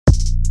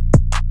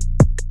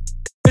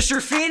Mr.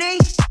 Feeney?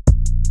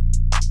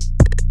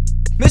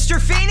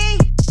 Mr. Feeney?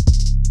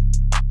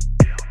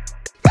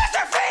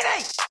 Mr.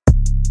 Feeney!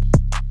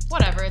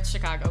 Whatever, it's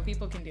Chicago.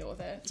 People can deal with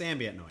it. It's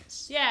ambient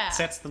noise. Yeah.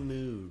 Sets the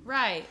mood.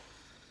 Right.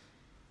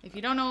 If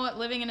you don't know what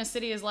living in a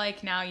city is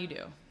like, now you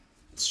do.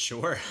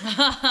 Sure.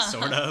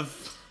 Sort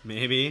of.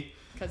 Maybe.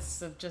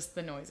 Because of just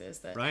the noises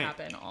that Right.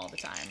 happen all the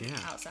time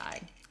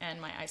outside.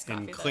 And my iced coffee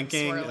And that's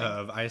clinking swirling.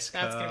 of iced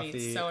That's coffee. gonna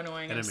be so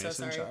annoying. In I'm a so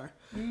mason sorry.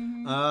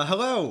 jar.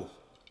 Hello.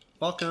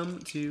 Welcome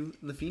to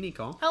the Feeney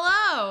Call.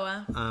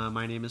 Hello!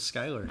 My name is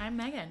Skylar. I'm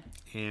Megan.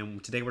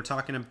 And today we're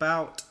talking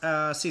about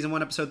Season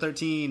 1, Episode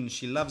 13.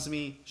 She Loves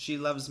Me, She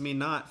Loves Me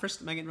Not.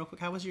 First, Megan, real quick,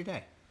 how was your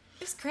day?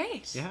 It was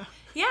great. Yeah?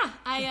 Yeah,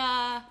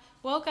 I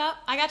woke up.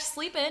 I got to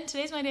sleep in.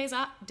 Today's my days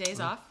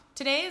off.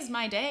 Today is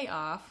my day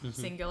off,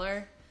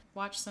 singular.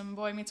 Watched some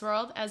Boy Meets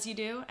World, as you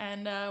do,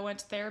 and went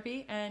to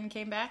therapy and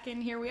came back,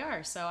 and here we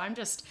are. So I'm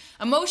just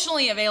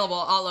emotionally available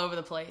all over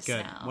the place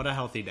Good. now. What a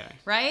healthy day.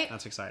 Right?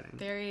 That's exciting.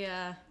 Very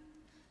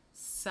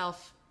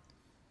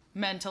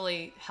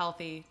mentally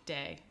healthy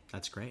day.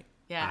 That's great.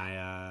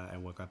 Yeah. I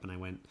woke up and I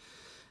went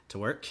to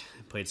work,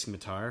 played some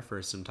guitar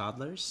for some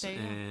toddlers, There you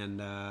go. and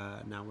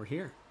now we're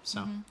here.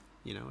 So,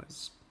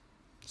 it's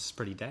a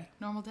pretty day.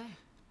 Normal day.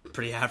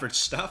 Pretty average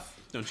stuff.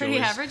 Don't Pretty you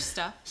always average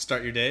stuff.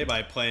 start your day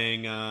by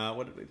playing,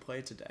 what did we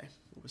play today?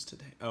 What was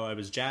today? Oh, it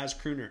was jazz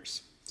crooners.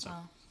 So,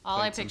 All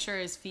I played some- picture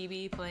is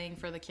Phoebe playing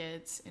for the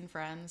kids in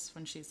Friends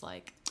when she's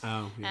like,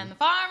 Oh, yeah. and the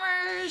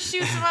farmer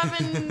shoots them up,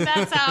 and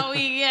that's how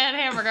we get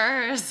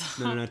hamburgers.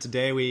 No.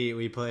 Today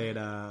we played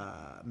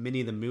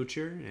Minnie the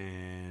Moocher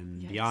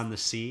and Yes. Beyond the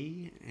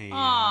Sea and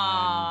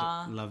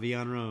Aw. La Vie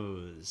en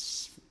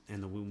Rose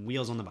and the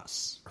Wheels on the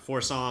Bus.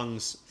 4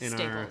 songs in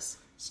Staples. our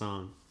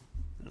song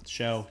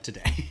show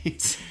today.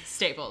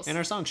 Staples. In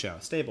our song show,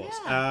 Staples.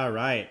 Yeah. All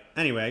right.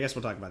 Anyway, I guess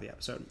we'll talk about the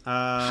episode.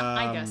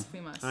 I guess we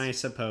must. I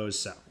suppose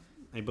so.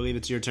 I believe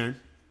it's your turn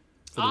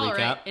for the All recap.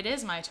 right, it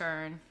is my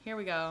turn. Here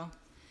we go.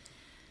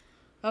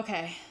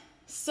 Okay,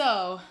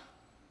 so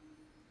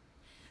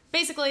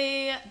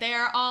basically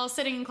they're all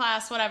sitting in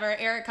class, whatever.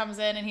 Eric comes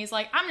in and he's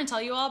like, I'm going to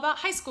tell you all about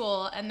high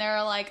school. And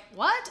they're like,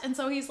 what? And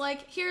so he's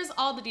like, here's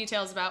all the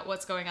details about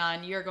what's going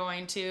on. You're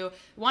going to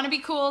want to be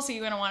cool, so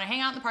you're going to want to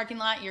hang out in the parking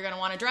lot. You're going to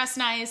want to dress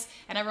nice.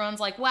 And everyone's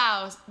like,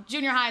 wow,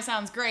 junior high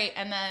sounds great.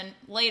 And then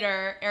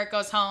later, Eric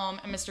goes home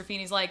and Mr.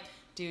 Feeney's like,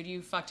 dude,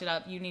 you fucked it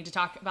up. You need to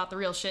talk about the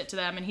real shit to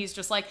them. And he's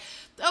just like,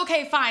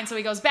 okay, fine. So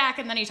he goes back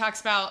and then he talks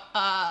about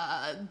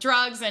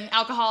drugs and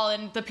alcohol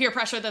and the peer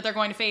pressure that they're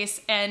going to face.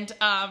 And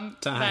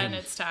then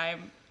it's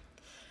time.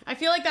 I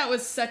feel like that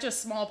was such a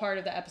small part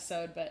of the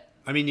episode, but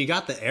I mean, you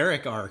got the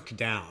Eric arc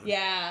down.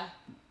 yeah.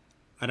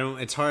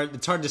 It's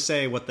hard to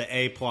say what the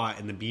A plot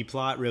and the B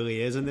plot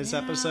really is in this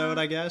episode,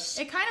 I guess.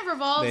 It kind of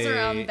revolves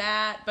around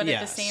that, but at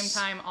the same Yes.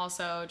 time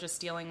also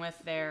just dealing with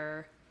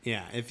their...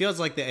 Yeah, it feels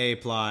like the A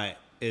plot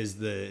is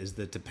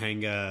the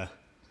Topanga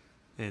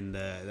and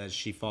that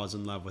she falls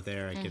in love with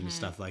Eric and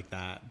stuff like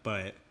that,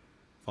 but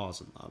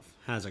falls in love,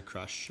 has a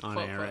crush on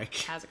quote, Eric. quote,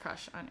 has a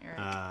crush on Eric.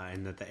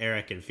 And that the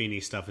Eric and Feeney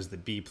stuff is the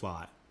B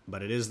plot,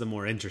 but it is the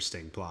more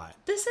interesting plot.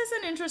 This is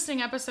an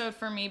interesting episode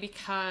for me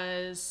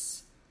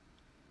because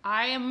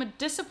I am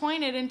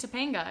disappointed in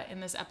Topanga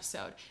in this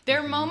episode. There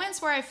are moments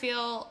where I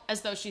feel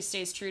as though she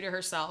stays true to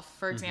herself.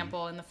 For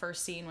example, in the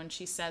first scene when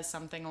she says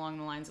something along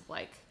the lines of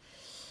like,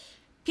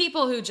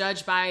 people who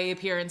judge by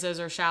appearances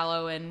are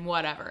shallow and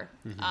whatever,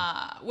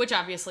 which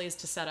obviously is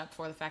to set up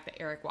for the fact that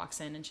Eric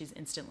walks in and she's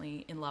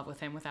instantly in love with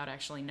him without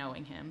actually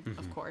knowing him,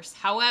 of course.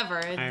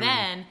 However,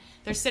 then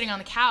they're sitting on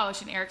the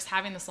couch and Eric's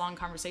having this long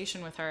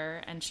conversation with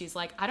her and she's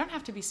like, I don't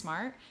have to be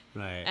smart.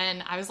 Right.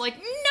 And I was like,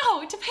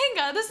 no,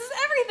 Topanga, this is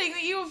everything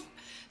that you've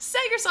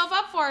set yourself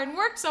up for and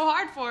worked so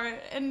hard for.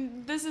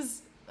 And this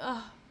is,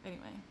 anyway.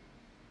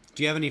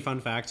 Do you have any fun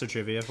facts or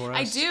trivia for us?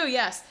 I do,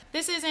 yes.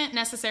 This isn't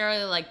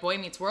necessarily like Boy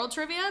Meets World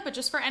trivia, but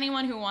just for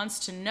anyone who wants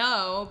to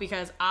know,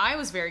 because I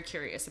was very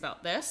curious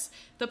about this.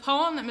 The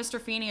poem that Mr.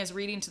 Feeney is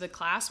reading to the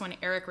class when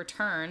Eric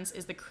returns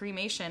is The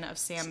Cremation of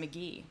Sam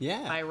McGee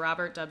by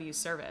Robert W.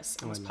 Service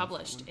and was love that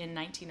published in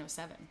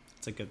 1907.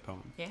 It's a good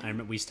poem. Yeah. I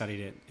remember we studied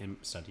it.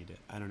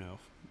 I don't know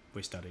if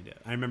we studied it.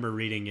 I remember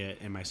reading it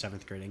in my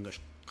 7th grade English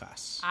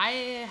class. I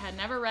had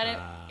never read it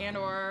and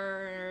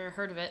or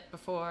heard of it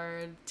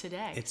before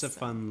today. It's a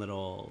fun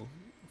little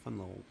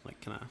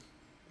like kind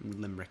of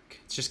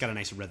limerick. It's just got a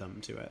nice rhythm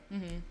to it.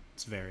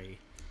 It's very,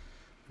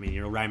 I mean,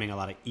 you're rhyming a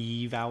lot of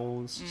E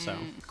vowels, so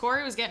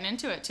Corey was getting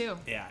into it too.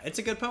 yeah, it's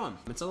a good poem.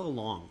 It's a little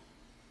long,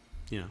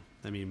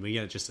 I mean, we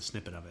get just a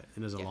snippet of it.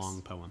 It is a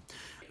long poem.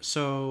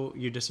 So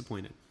you're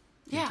disappointed.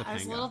 in Yeah, I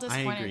was a Topanga. little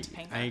disappointed in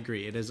Topanga. I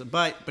agree. It is,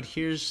 but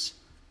here's,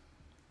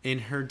 in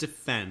her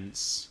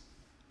defense,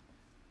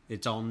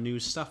 it's all new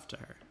stuff to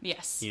her.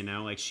 Yes.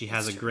 Like she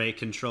has a great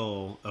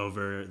control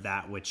over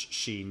that which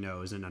she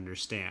knows and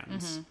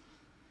understands,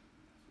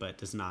 but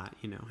does not,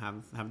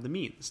 have the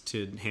means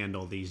to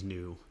handle these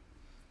new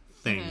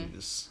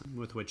things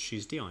with which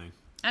she's dealing.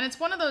 And it's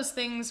one of those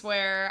things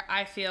where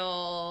I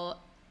feel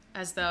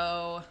as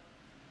though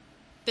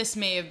this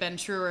may have been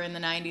truer in the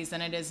 90s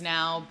than it is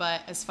now,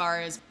 but as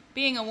far as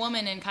being a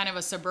woman in kind of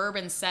a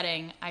suburban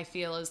setting, I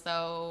feel as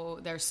though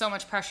there's so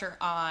much pressure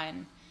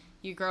on.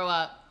 You grow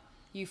up,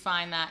 you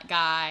find that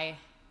guy,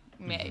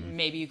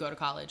 maybe you go to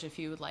college if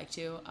you would like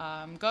to.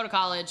 Go to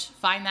college,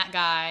 find that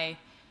guy,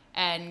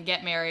 and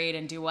get married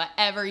and do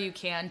whatever you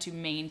can to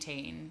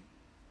maintain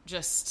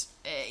just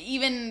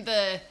even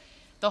the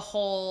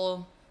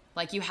whole,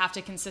 like, you have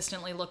to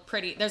consistently look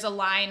pretty. There's a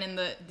line in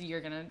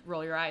you're going to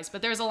roll your eyes,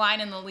 but there's a line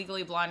in the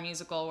Legally Blonde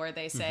musical where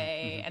they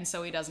say, and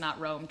so he does not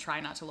roam, try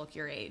not to look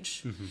your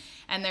age.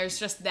 And there's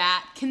just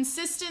that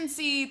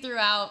consistency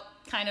throughout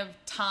kind of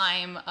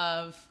time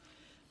of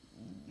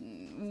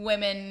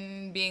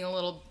women being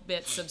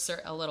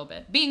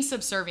being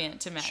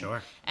subservient to men.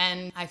 Sure.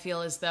 And I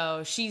feel as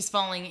though she's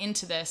falling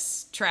into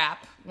this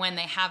trap when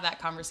they have that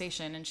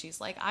conversation, and she's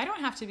like, I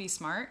don't have to be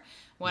smart,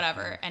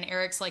 whatever. And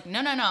Eric's like,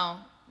 no,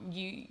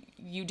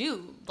 you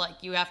do, like,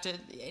 you have to.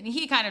 And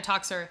he kind of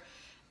talks her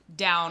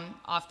down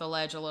off the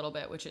ledge a little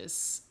bit, which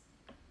is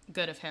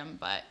good of him,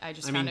 but I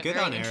found it good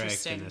very on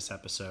interesting. Eric in this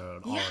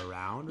episode all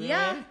around, really.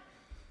 Yeah.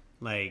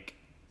 Like,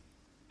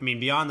 I mean,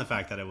 beyond the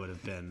fact that it would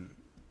have been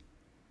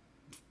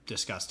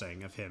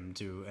disgusting of him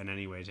to in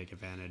any way take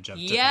advantage of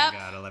Tiffany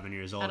at 11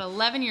 years old. At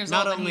 11 years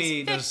not old,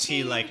 only does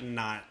he like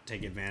not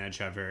take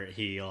advantage of her,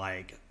 he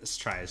like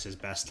tries his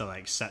best to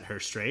like set her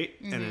straight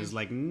and is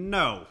like,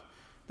 no,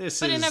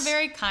 this but is in a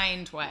very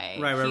kind way.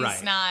 Right.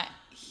 He's not.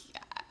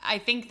 I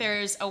think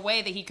there's a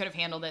way that he could have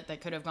handled it that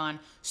could have gone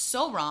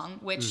so wrong,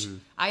 which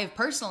I have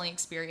personally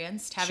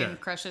experienced, having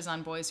crushes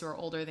on boys who are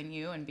older than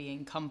you and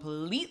being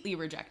completely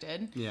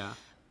rejected. Yeah.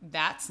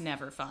 That's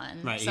never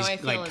fun. Right, so he's I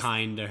feel like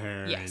kind to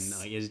her, yes. and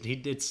like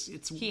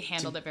he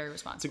handled it very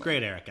responsibly. It's a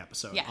great Eric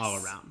episode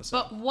all around. So.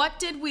 But what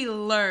did we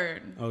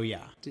learn? Oh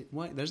yeah,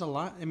 there's a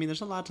lot. I mean,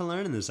 there's a lot to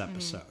learn in this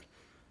episode.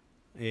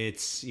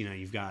 It's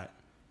you've got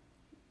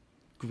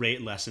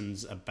great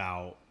lessons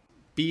about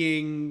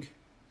being.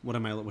 What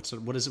is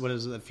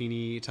it that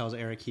Feeney tells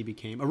Eric he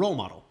became? A role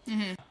model.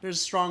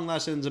 There's strong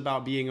lessons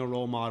about being a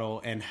role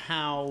model and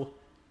how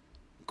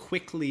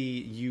quickly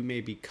you may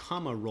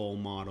become a role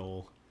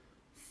model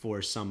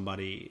for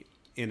somebody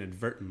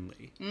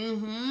inadvertently.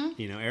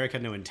 Eric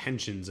had no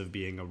intentions of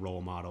being a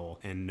role model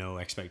and no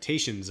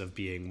expectations of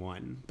being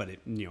one, but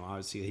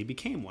obviously he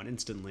became one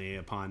instantly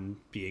upon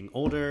being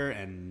older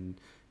and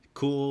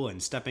cool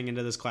and stepping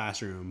into this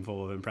classroom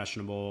full of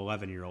impressionable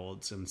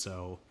 11-year-olds. And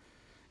so,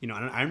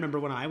 I remember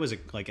when I was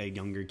a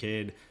younger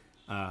kid,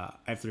 I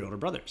have 3 older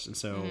brothers. And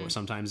so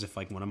sometimes if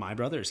like one of my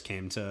brothers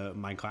came to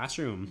my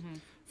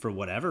classroom for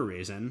whatever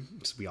reason,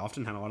 because we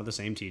often had a lot of the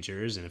same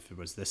teachers, and if it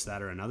was this,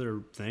 that, or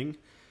another thing,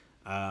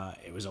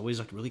 it was always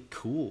like really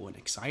cool and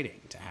exciting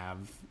to have,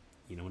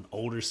 an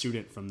older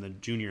student from the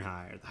junior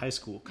high or the high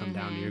school come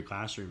down to your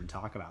classroom and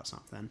talk about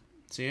something.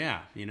 So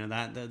yeah,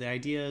 that the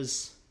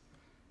ideas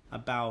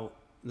about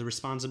the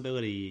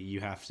responsibility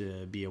you have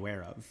to be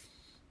aware of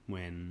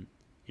when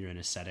you're in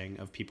a setting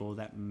of people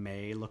that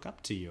may look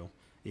up to you,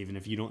 even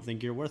if you don't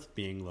think you're worth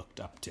being looked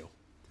up to.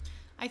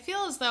 I feel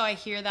as though I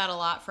hear that a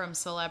lot from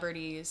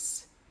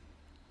celebrities,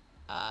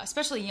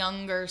 especially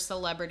younger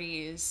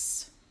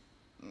celebrities,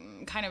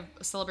 kind of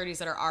celebrities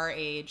that are our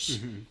age.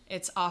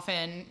 It's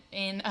often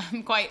in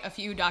quite a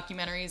few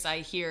documentaries I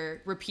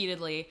hear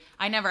repeatedly,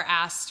 I never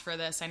asked for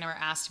this. I never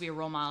asked to be a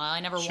role model. I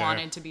never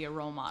wanted to be a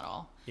role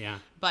model. Yeah.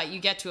 But you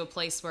get to a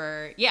place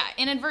where,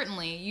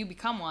 inadvertently you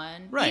become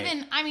one. Right.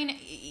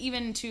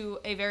 Even to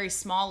a very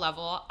small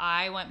level,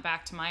 I went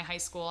back to my high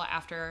school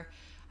after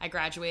I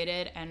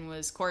graduated and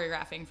was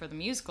choreographing for the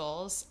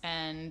musicals,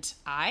 and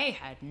I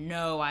had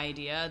no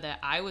idea that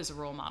I was a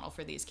role model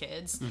for these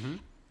kids.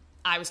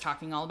 I was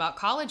talking all about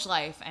college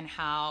life and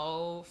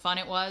how fun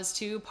it was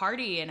to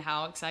party and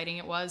how exciting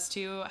it was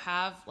to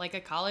have like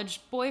a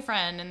college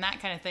boyfriend and that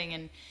kind of thing,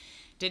 and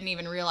didn't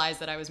even realize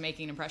that I was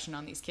making an impression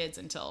on these kids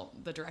until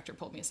the director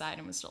pulled me aside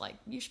and was like,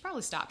 you should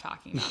probably stop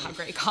talking about how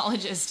great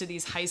college is to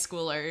these high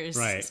schoolers,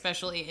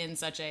 especially in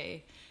such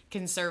a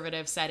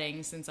conservative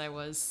setting, since I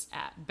was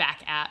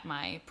back at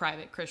my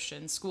private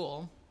Christian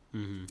school.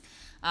 But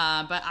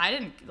I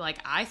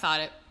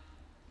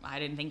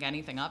didn't think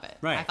anything of it.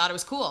 I thought it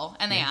was cool,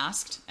 and they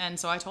asked, and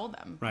so I told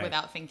them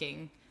without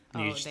thinking,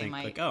 they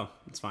might. Like, oh,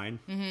 it's fine,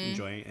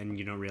 enjoy it, and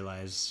you don't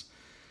realize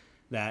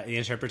that the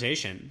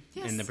interpretation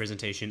and the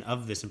presentation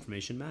of this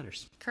information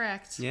matters.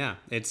 Correct. Yeah,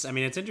 it's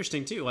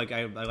interesting too. Like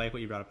I like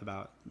what you brought up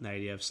about the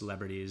idea of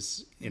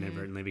celebrities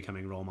inadvertently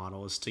becoming role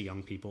models to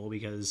young people,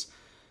 because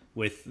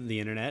with the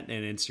internet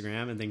and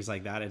Instagram and things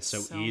like that, it's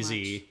so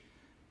easy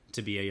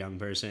to be a young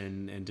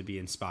person and to be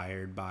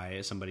inspired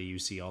by somebody you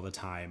see all the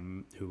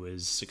time who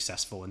is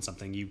successful in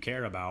something you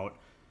care about,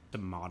 to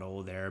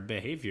model their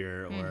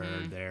behavior or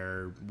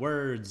their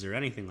words or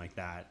anything like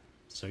that.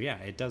 So yeah,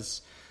 it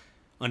does.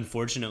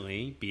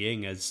 Unfortunately,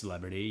 being a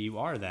celebrity, you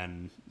are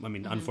then,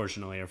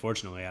 unfortunately or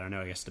fortunately, I don't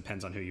know, I guess it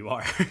depends on who you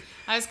are.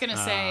 I was going to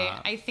say,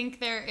 I think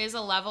there is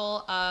a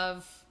level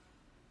of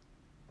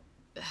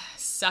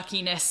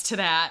suckiness to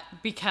that,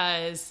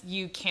 because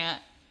you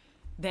can't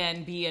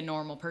then be a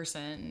normal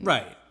person.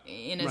 Right.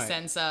 in a Right.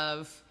 sense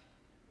of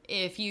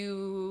if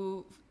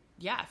you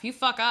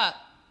fuck up,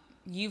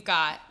 you've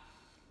got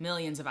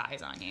millions of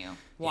eyes on you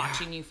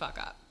watching you fuck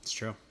up. It's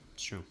true.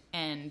 It's true.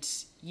 And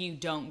you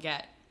don't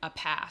get a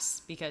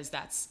pass because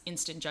that's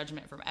instant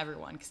judgment from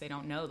everyone because they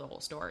don't know the whole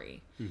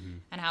story.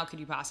 And how could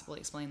you possibly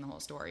explain the whole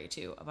story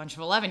to a bunch of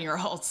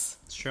 11-year-olds?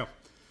 It's true.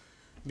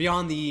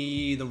 Beyond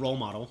the role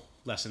model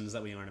lessons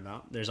that we learn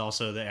about, there's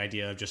also the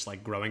idea of just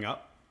like growing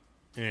up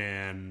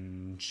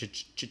and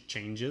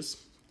changes.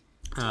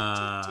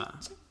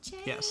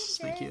 Yes,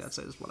 thank you. That's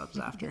what I was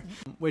after.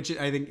 Which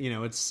I think,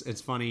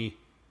 it's funny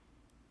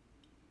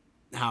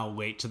how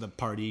late to the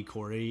party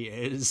Corey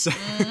is.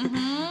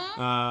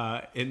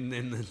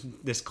 In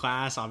this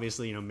class,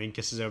 obviously,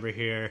 Minkus is over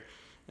here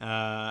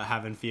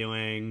having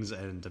feelings,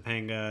 and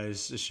Topanga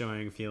is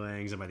showing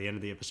feelings, and by the end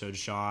of the episode,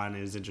 Sean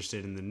is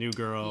interested in the new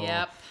girl.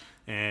 Yep.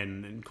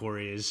 And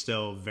Corey is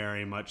still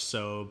very much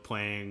so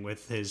playing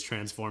with his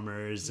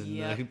Transformers in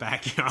Yep. the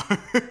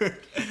backyard.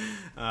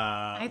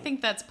 I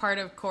think that's part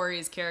of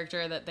Corey's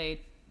character that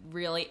they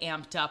really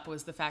amped up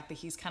was the fact that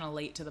he's kind of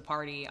late to the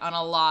party on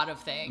a lot of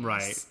things.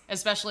 Right.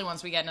 Especially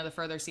once we get into the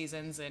further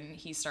seasons and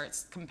he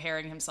starts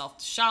comparing himself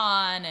to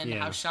Sean and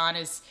how Sean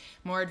is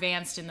more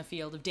advanced in the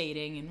field of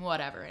dating and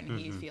whatever, and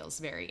he feels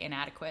very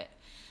inadequate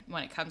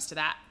when it comes to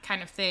that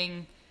kind of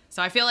thing.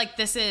 So I feel like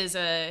this is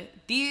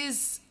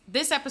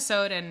this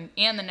episode and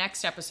the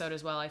next episode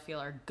as well, I feel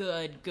are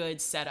good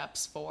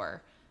setups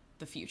for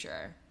the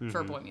future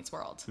for Boy Meets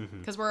World.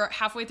 Because we're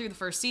halfway through the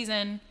first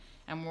season,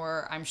 and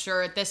I'm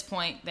sure at this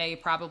point they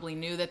probably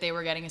knew that they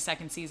were getting a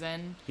second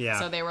season. Yeah.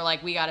 So they were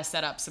like, we got to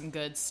set up some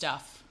good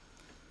stuff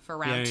for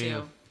round two.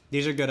 Yeah.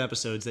 These are good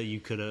episodes that you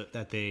could have,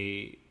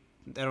 I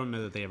don't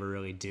know that they ever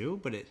really do,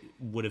 but it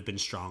would have been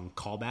strong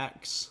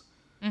callbacks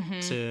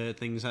to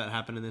things that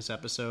happen in this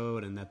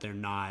episode, and that they're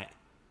not,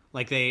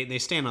 like they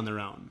stand on their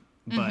own,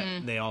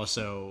 but they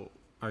also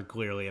are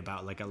clearly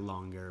about like a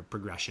longer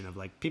progression of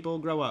like people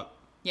grow up.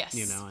 Yes.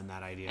 And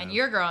that idea. And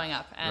you're growing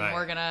up, and Right.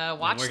 we're going to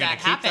watch we're that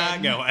gonna keep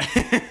happen.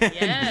 that going.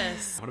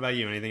 Yes. What about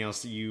you? Anything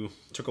else that you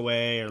took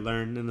away or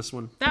learned in this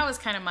one? That was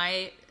kind of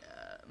my,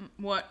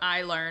 what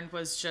I learned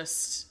was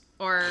just,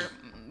 or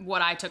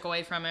what I took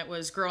away from it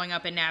was growing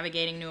up and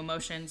navigating new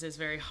emotions is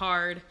very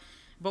hard,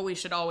 but we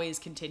should always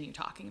continue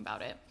talking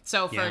about it.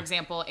 So, for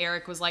example,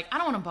 Eric was like, I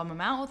don't want to bum him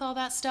out with all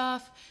that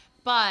stuff,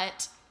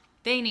 but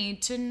they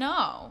need to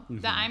know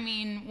that, I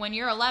mean, when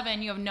you're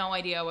 11, you have no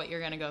idea what you're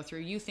going to go through.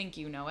 You think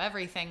you know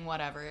everything,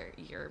 whatever.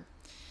 You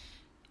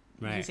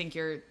think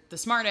you're the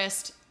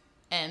smartest.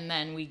 And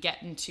then we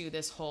get into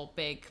this whole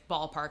big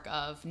ballpark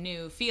of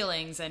new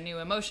feelings and new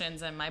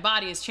emotions, and my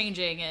body is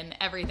changing and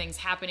everything's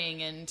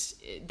happening. And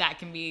that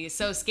can be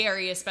so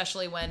scary,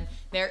 especially when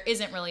there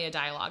isn't really a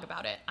dialogue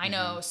about it. I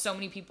know so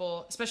many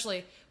people,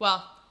 especially,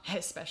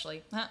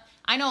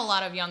 I know a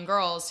lot of young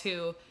girls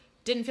who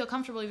didn't feel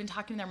comfortable even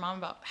talking to their mom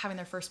about having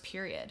their first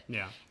period.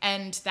 Yeah.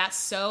 And that's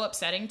so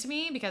upsetting to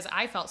me because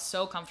I felt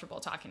so comfortable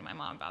talking to my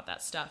mom about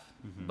that stuff.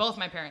 Both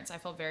my parents, I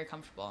felt very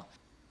comfortable.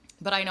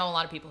 But I know a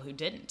lot of people who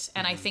didn't.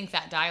 And I think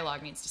that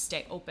dialogue needs to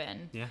stay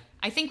open. Yeah.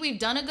 I think we've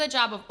done a good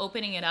job of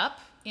opening it up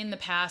in the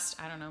past,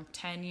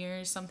 10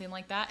 years, something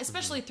like that.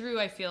 Especially through,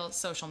 I feel,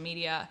 social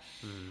media.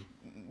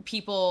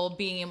 People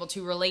being able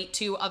to relate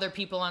to other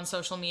people on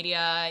social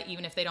media,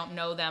 even if they don't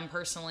know them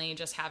personally,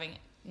 just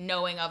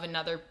knowing of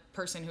another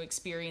person who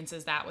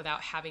experiences that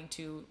without having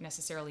to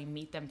necessarily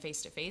meet them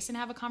face to face and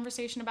have a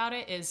conversation about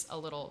it is a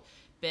little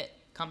bit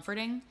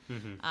comforting.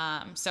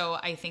 So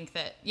I think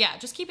that,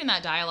 just keeping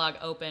that dialogue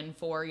open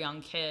for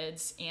young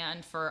kids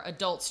and for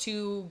adults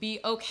to be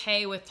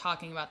okay with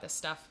talking about this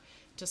stuff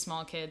to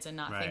small kids and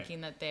not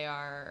thinking that they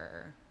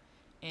are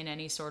in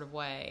any sort of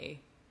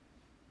way,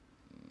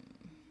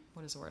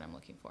 what is the word I'm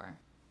looking for?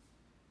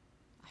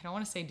 I don't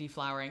want to say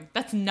deflowering.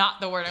 That's not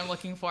the word I'm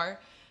looking for.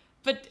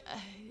 But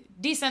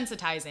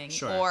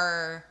desensitizing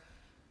or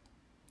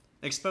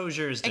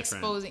exposure is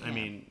different. I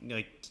mean,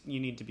 like, you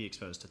need to be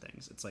exposed to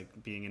things. It's like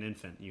being an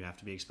infant. You have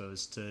to be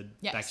exposed to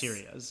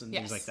bacterias and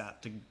things like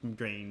that to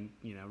gain,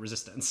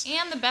 resistance.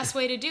 And the best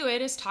way to do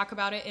it is talk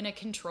about it in a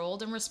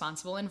controlled and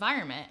responsible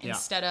environment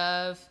instead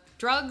of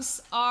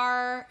drugs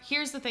are,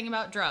 here's the thing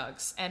about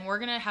drugs. And we're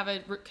going to have a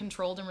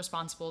controlled and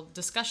responsible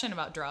discussion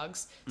about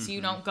drugs so you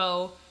don't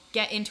go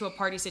get into a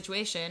party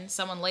situation,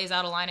 someone lays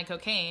out a line of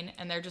cocaine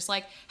and they're just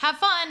like, have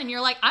fun. And you're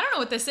like, I don't know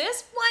what this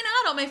is. Why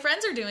not? All my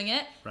friends are doing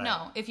it. Right.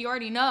 No, if you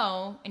already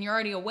know and you're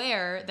already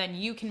aware, then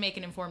you can make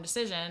an informed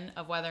decision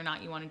of whether or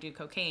not you want to do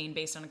cocaine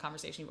based on a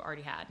conversation you've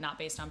already had, not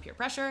based on peer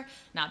pressure,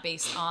 not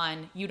based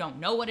on you don't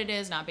know what it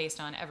is, not based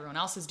on everyone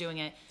else is doing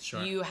it.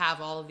 Sure. You have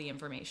all of the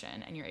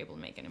information and you're able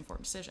to make an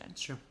informed decision.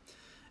 Sure.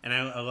 And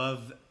I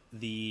love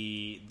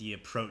the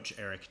approach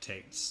Eric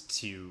takes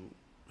to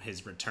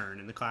his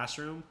return in the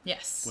classroom.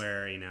 Yes.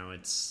 Where,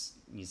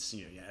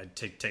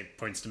 take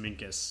points to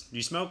Minkus. Do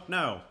you smoke?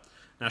 No.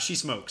 Now she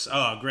smokes.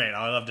 Oh, great.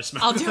 I love to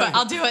smoke. I'll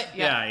do it.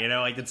 Yeah.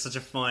 It's such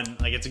a fun,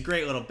 it's a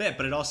great little bit,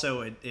 but it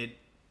also,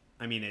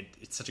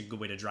 it's such a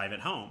good way to drive it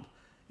home.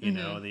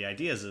 The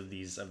ideas of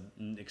these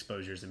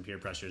exposures and peer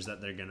pressures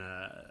that they're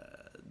gonna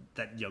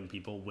that young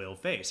people will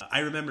face. I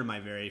remember my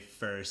very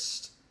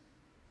first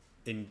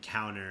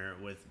encounter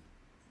with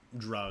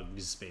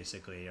drugs,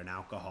 basically, and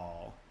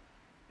alcohol,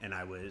 and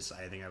I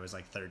think I was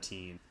like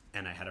 13,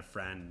 and I had a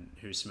friend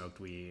who smoked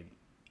weed,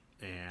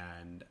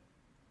 and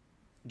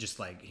just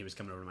like he was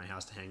coming over to my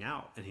house to hang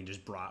out, and he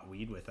just brought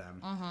weed with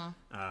him.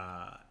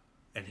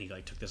 And he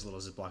like took this little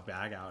Ziploc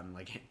bag out and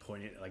like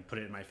pointed, like put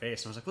it in my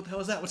face, and I was like, "What the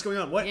hell is that? What's going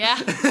on? What?" Yeah.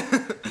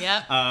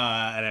 Yep.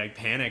 And I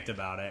panicked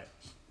about it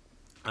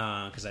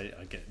because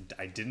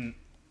I didn't.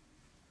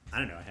 I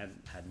don't know. I had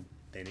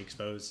been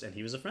exposed, and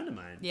he was a friend of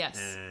mine. Yes.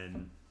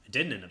 And I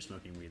didn't end up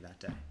smoking weed that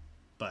day,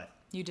 but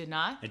You did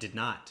not? I did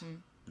not.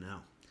 No.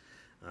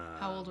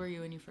 How old were you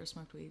when you first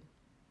smoked weed?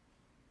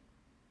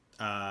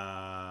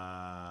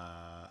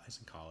 I was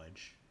in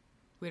college.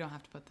 We don't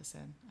have to put this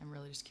in. I'm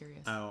really just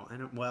curious. Oh, I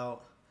don't.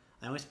 Well,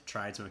 I always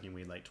tried smoking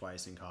weed like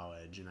twice in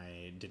college, and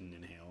I didn't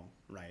inhale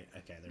right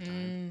at either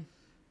time.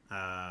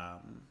 I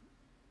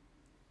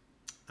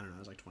don't know. I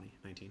was like 20,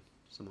 19,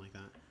 something like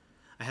that.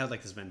 I had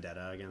like this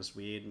vendetta against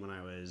weed when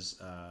I was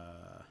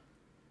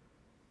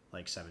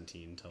like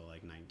 17 till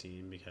like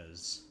 19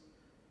 because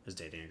I was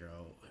dating a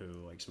girl who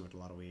like smoked a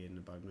lot of weed, and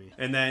it bugged me.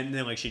 And then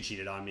like she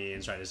cheated on me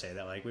and tried to say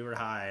that like we were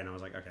high, and I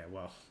was like, okay,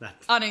 well,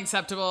 that's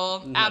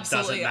unacceptable.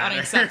 Absolutely doesn't matter.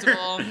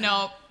 unacceptable.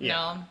 Nope.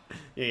 Yeah. No.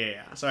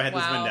 Yeah. So I had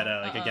this Wow.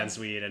 vendetta like against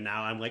weed, and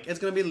now I'm like, it's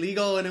gonna be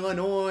legal in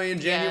Illinois in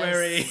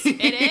January. Yes,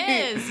 it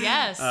is.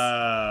 Yes.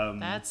 That's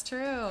That's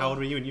true. How old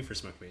were you when you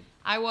first smoked weed?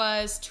 I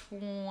was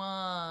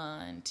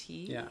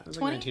 20. Yeah, I was 20?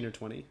 like 19 or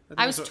 20.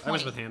 I was I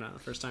was 20. with Hannah the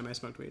first time I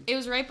smoked weed. It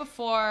was right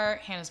before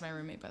Hannah's my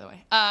roommate, by the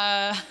way.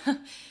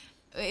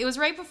 It was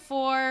right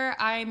before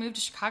I moved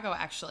to Chicago.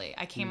 Actually,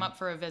 I came up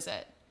for a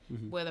visit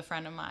with a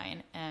friend of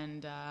mine,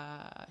 and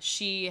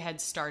she had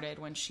started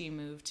when she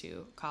moved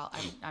to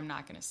college. I'm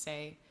not going to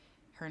say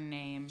her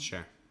name,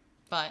 Sure.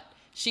 but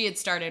she had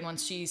started when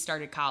she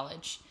started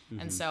college,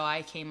 and so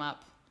I came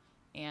up,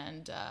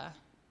 and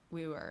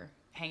we were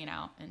hanging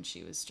out, and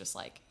she was just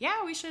like,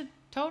 "Yeah, we should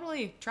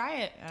totally try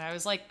it," and I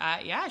was like,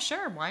 "Yeah,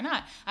 sure, why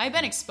not?" I had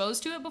been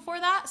exposed to it before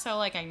that, so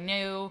like I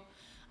knew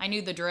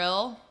the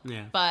drill,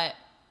 Yeah. but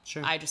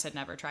Sure. I just had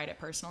never tried it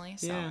personally.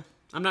 So Yeah.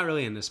 I'm not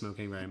really into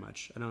smoking very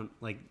much. I don't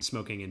like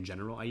smoking in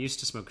general. I used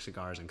to smoke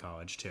cigars in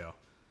college too.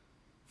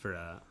 For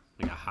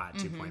like a hot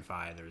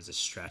 2.5, there was a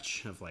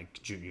stretch of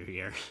like junior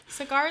year.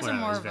 cigars where are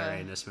more I was of very a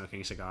into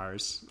smoking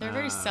cigars. they're a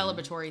very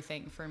celebratory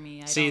thing for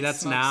me. I See, don't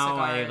that's smoke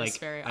now cigars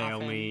very I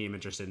often. only am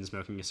interested in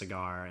smoking a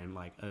cigar in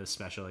like a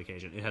special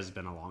occasion. It has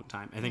been a long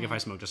time. I think if I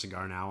smoked a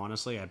cigar now,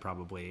 honestly, I'd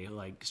probably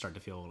like start to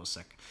feel a little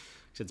sick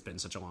because it's been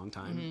such a long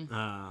time.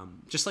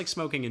 Just like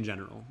smoking in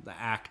general, the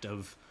act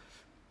of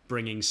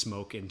bringing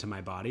smoke into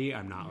my body,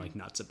 I'm not like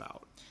nuts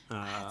about.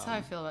 That's how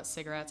I feel about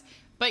cigarettes.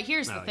 But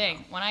here's the Oh, thing: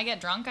 yeah. when I get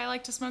drunk, I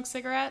like to smoke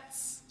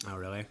cigarettes. Oh,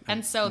 really?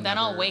 And so then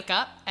I'll wake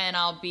up and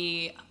I'll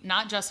be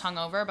not just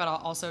hungover, but I'll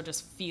also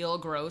just feel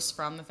gross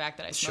from the fact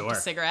that I smoked a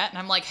Sure. cigarette. And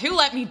I'm like, who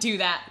let me do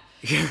that?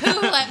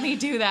 Who let me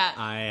do that?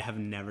 I have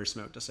never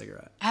smoked a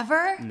cigarette.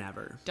 Ever?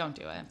 Never. Don't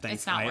do it. Thanks.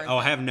 It's not worth I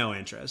it. have no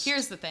interest.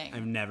 Here's the thing.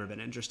 I've never been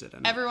interested in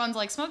it. Everyone's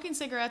like, smoking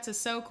cigarettes is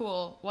so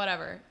cool,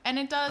 whatever. And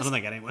it does. I don't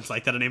think anyone's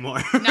like that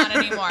anymore. Not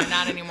anymore.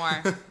 Not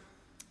anymore.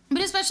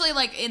 But especially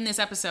like in this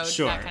episode,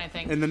 Sure. that kind of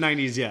thing. In the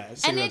 90s, yeah. And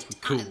Cigarettes it,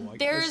 were cool. I guess.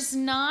 there's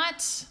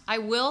not, I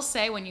will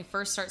say when you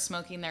first start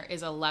smoking, there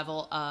is a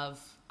level of,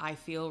 I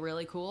feel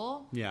really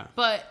cool. Yeah.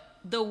 But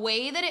the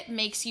way that it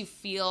makes you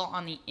feel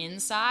on the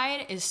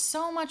inside is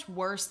so much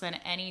worse than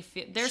any,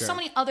 there's so Sure.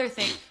 many other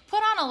things. Put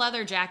on a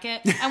leather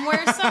jacket and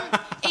wear some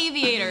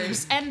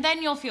aviators and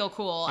then you'll feel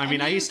cool. I mean,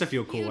 And I you- used to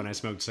feel cool you when I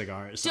smoked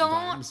cigars don't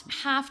sometimes.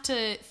 have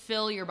to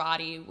fill your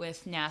body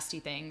with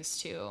nasty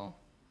things to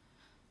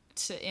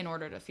in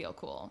order to feel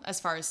cool as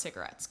far as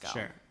cigarettes go.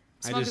 Sure.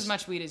 I Smoke just- as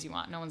much weed as you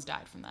want. No one's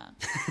died from that.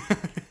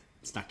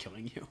 It's not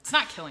killing you. It's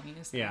not killing you.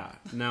 So. Yeah.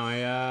 No,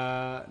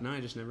 I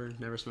just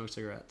never smoked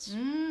cigarettes.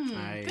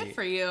 Good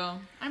for you.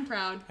 I'm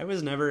proud. I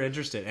was never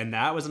interested, and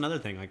that was another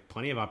thing. Like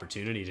plenty of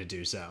opportunity to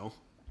do so.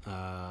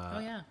 Oh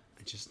yeah.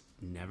 I just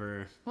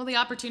never. Well, the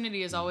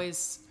opportunity is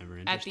always Never at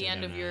interested the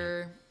end in of it.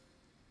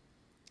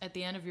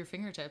 your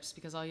fingertips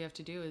because all you have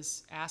to do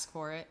is ask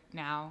for it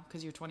now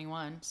because you're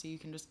 21, so you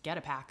can just get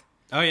a pack.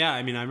 Oh yeah,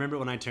 I mean, I remember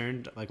when I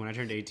turned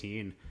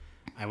 18,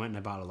 I went and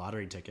I bought a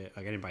lottery ticket.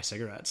 Like I didn't buy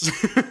cigarettes.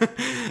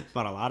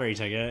 Bought a lottery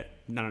ticket.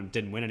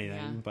 Didn't win anything,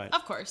 Yeah. but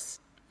Of course.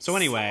 so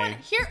anyway.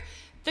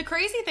 The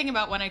crazy thing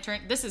about when I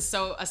turned, this is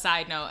so a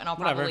side note, and I'll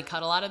probably Whatever.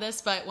 cut a lot of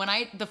this, but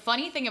the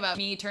funny thing about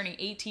me turning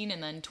 18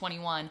 and then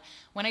 21,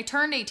 when I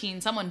turned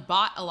 18, someone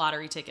bought a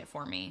lottery ticket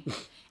for me.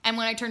 And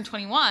when I turned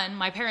 21,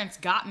 my parents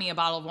got me a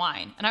bottle of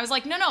wine. And I was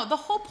like, no, the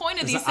whole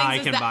point of these I things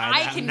is can that buy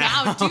I them can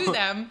now. now do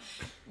them.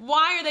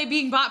 Why are they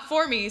being bought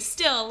for me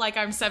still like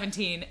I'm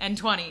 17 and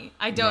 20?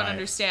 I don't Right.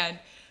 understand.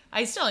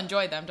 I still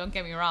enjoy them, don't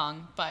get me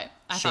wrong, but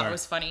I thought Sure. it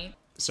was funny.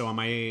 So on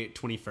my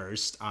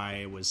 21st,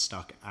 I was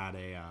stuck at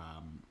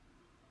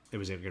it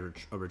was like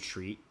a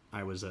retreat.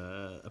 I was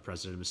a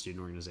president of a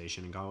student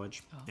organization in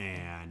college,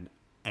 and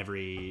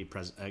every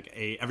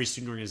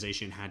student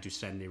organization had to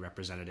send a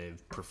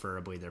representative,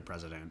 preferably their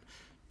president,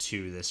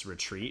 to this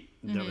retreat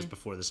that was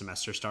before the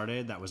semester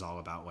started. That was all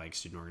about like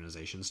student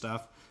organization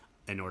stuff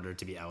in order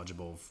to be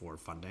eligible for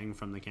funding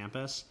from the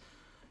campus.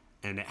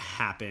 And it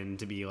happened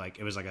to be like,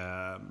 it was like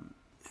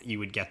you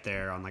would get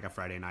there on like a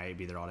Friday night,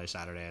 be there all day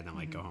Saturday, and then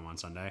like go home on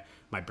Sunday.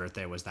 My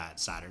birthday was that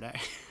Saturday.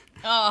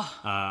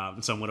 Oh.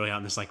 So I'm literally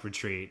on this like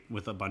retreat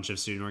with a bunch of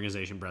student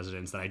organization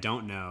presidents that I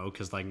don't know,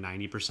 because like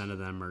 90% of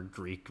them are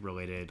Greek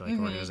related like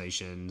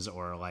organizations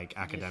or like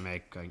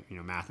academic, like, you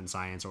know, math and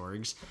science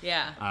orgs.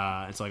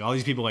 Yeah. It's like all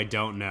these people I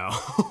don't know,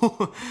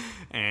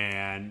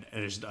 and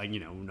there's like, you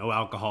know, no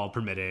alcohol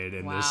permitted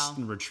in this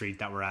retreat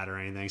that we're at or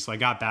anything. So I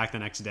got back the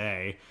next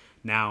day.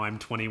 Now I'm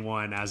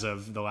 21 as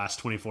of the last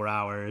 24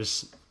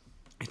 hours.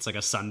 It's like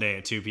a Sunday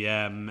at 2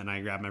 p.m. and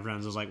I grabbed my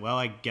friends. I was like, well,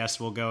 I guess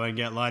we'll go and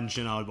get lunch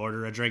and I'll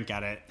order a drink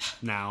at it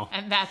now.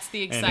 And that's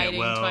the exciting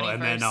 21st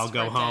and then I'll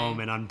go birthday. home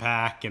and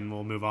unpack and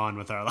we'll move on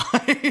with our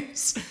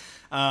lives.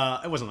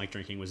 It wasn't like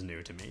drinking was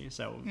new to me,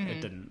 so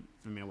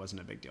it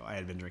wasn't a big deal. I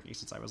had been drinking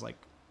since I was like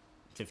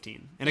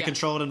 15 in a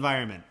controlled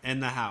environment in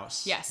the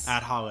house. Yes.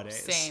 At holidays.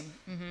 Same.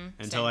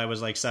 Until Same. I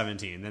was like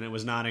 17. Then it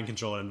was not in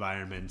controlled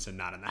environments and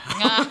not in the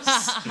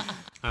house.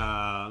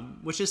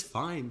 Which is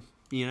fine.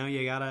 You know,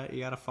 you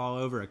gotta fall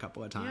over a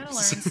couple of times. You gotta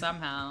learn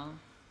somehow.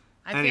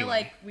 I Anyway. feel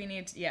like we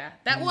need to,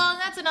 well, and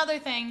that's another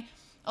thing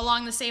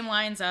along the same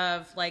lines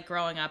of like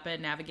growing up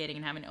and navigating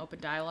and having open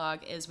dialogue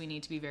is we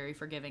need to be very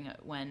forgiving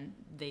when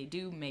they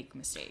do make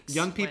mistakes.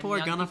 Young people When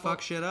are young gonna people-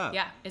 fuck shit up.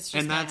 Yeah, it's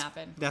just gonna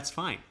happen. That's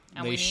fine.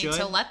 And they we need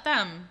to let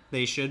them.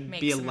 They should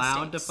make be some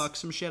allowed mistakes. to fuck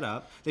some shit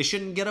up. They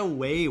shouldn't get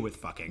away with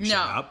fucking shit No.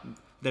 up.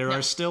 There No.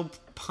 are still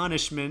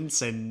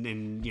punishments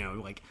and you know,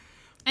 like,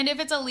 And if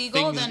it's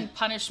illegal, Things- then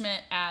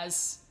punishment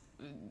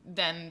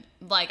then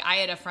like I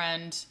had a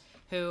friend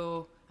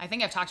who, I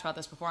think I've talked about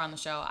this before on the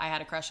show. I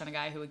had a crush on a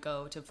guy who would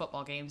go to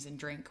football games and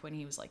drink when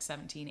he was like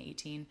 17,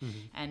 18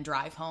 and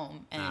drive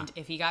home. And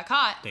if he got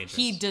caught, Dangerous.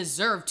 he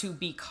deserved to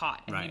be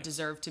caught and he Right.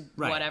 deserved to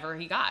Right. whatever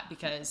he got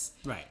because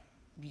right.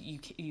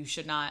 you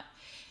should not.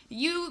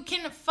 You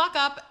can fuck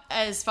up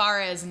as far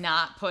as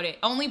not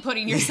only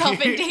putting yourself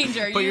in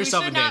danger. Put You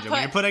yourself should in not danger. When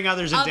put you're putting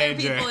others in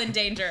danger. people in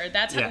danger.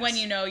 That's Yes. when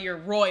you know you're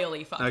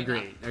royally fucking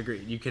up.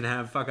 Agreed. You can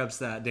have fuck ups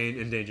that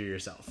endanger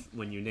yourself.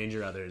 When you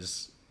endanger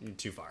others, you're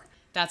too far.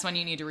 That's when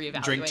you need to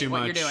reevaluate Drink too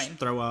what much, you're doing.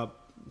 throw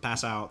up,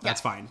 pass out. That's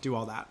fine. Do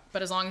all that.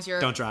 But as long as you're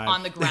Don't drive.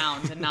 on the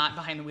ground and not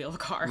behind the wheel of a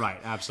car. Right,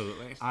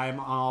 absolutely. I'm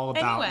all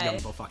about Anyway. young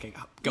people fucking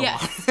up. Go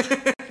Yes.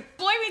 on.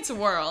 Boy Meets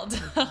World.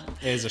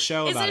 It is a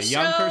show It's about a a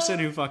young show- person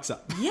who fucks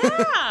up.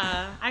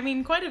 Yeah. I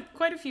mean, quite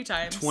a few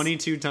times.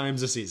 22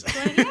 times a season.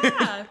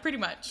 Yeah, pretty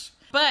much.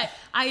 But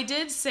I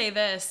did say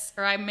this,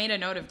 or I made a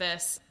note of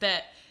this,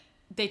 that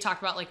they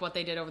talked about like what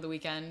they did over the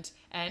weekend,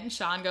 and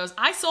Sean goes,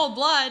 "I sold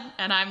blood,"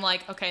 and I'm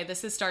like, okay,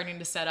 this is starting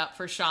to set up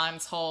for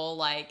Sean's whole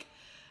like,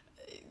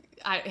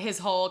 his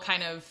whole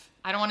kind of,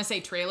 I don't want to say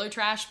trailer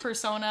trash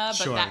persona,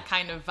 but Sure. that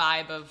kind of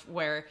vibe of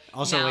where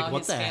Also, now like, what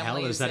his the hell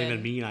family does is that in-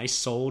 even mean? I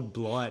sold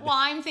blood. Well,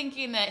 I'm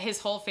thinking that his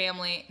whole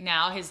family,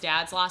 now his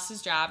dad's lost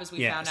his job, as we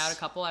Yes. found out a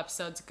couple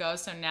episodes ago.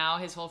 So now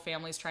his whole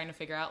family's trying to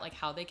figure out like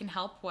how they can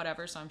help,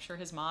 whatever. So I'm sure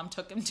his mom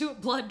took him to a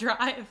blood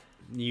drive.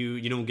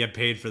 You don't get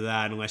paid for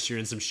that unless you're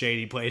in some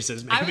shady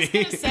places, maybe. I was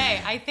going to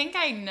say,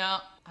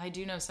 I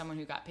do know someone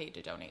who got paid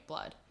to donate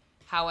blood.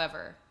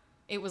 However,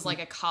 it was like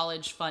a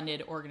college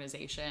funded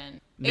organization.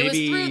 It was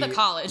through the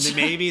college.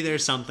 Maybe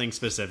there's something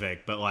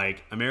specific, but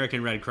like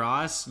American Red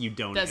Cross, you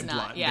donate Does not,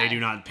 blood. yeah. They do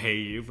not pay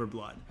you for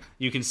blood.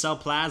 You can sell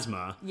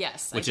plasma.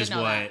 Yes, I which did is know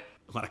what that.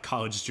 a lot of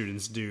college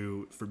students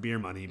do for beer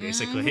money,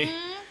 basically.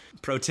 Mm-hmm.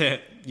 Pro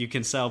tip: you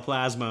can sell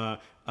plasma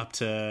up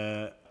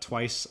to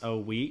twice a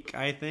week,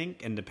 I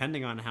think, and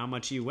depending on how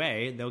much you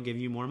weigh, they'll give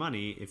you more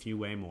money if you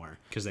weigh more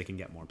because they can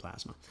get more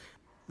plasma.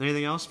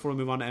 Anything else before we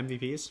move on to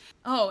MVPs?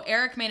 Oh,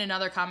 Eric made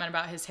another comment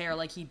about his hair,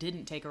 like he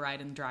didn't take a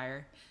ride in the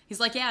dryer. He's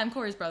like, yeah, I'm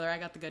Corey's brother. I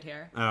got the good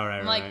hair. Oh, right,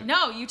 I'm right. like,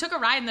 no, you took a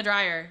ride in the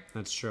dryer.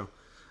 That's true.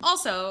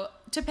 Also,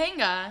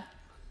 Topanga,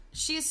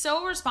 she's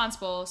so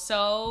responsible,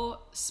 so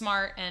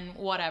smart and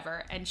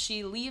whatever, and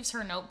she leaves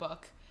her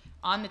notebook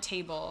on the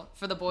table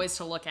for the boys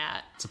to look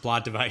at. It's a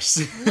plot device.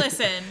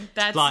 Listen,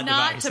 that's Plot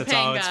not device.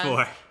 Topanga. That's all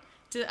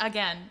it's for.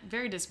 Again,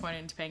 very disappointed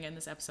in Topanga in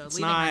this episode. It's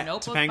leaving her not.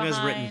 notebook Topanga's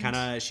behind. written kind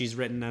of. She's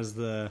written as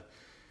the.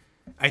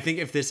 I think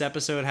if this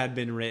episode had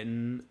been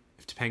written,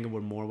 if Topanga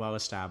were more well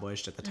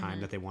established at the time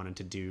Mm-hmm. that they wanted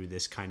to do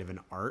this kind of an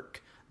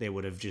arc, they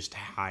would have just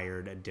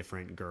hired a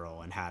different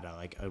girl and had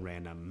a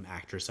random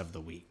actress of the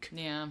week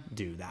Yeah.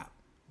 do that,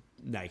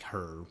 like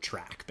her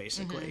track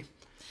basically.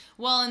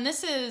 Mm-hmm. Well, and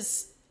this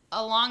is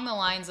along the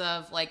lines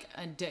of like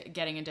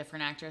getting a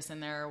different actress in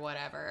there or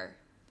whatever.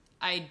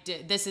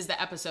 This is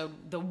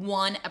the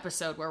one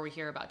episode where we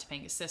hear about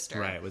Topanga's sister,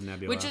 Right, with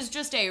Nebula. which is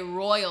just a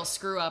royal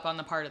screw up on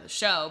the part of the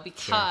show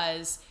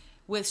because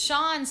with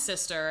Sean's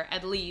sister,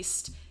 at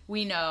least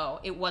we know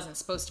it wasn't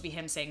supposed to be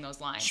him saying those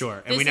lines.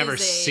 Sure, and This we never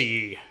is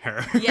see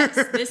her. Yes,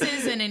 this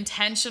is an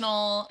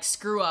intentional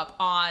screw up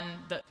on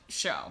the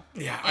show.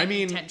 Yeah, I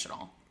mean-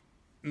 intentional.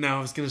 No,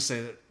 I was gonna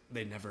say that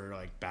they never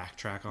like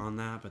backtrack on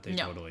that, but they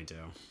No. totally do.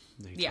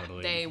 They Yeah,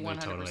 totally, they they 100%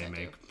 totally do.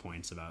 make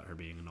points about her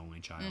being an only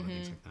child and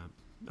things like that.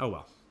 Oh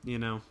well, you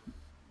know.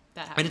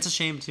 That happened. And it's a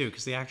shame too,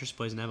 because the actress who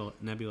plays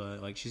Nebula,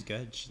 like she's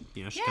good. She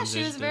comes she in, was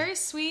she's very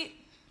sweet.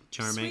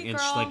 charming, sweet and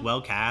she's girl. like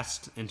well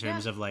cast in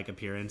terms Yeah. of like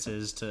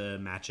appearances to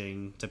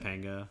matching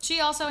Topanga. She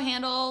also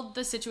handled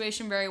the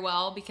situation very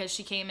well because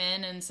she came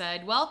in and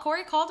said, well,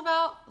 Corey called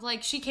about,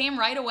 like, she came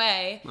right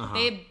away.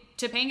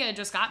 Topanga had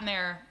just gotten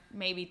there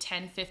maybe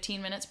 10,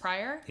 15 minutes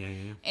prior. Yeah.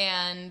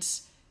 And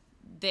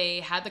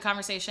they had the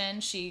conversation.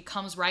 She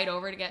comes right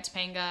over to get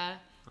Topanga,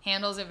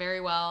 handles it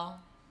very well.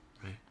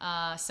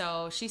 Right.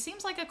 So she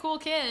seems like a cool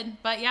kid,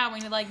 but yeah,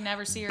 we like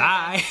never see her.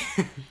 Bye.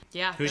 Again.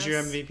 Yeah. Who's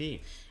your that's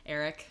MVP?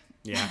 Eric.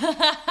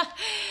 Yeah.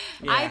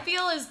 I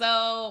feel as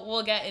though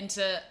we'll get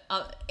into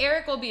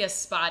Eric will be a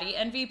spotty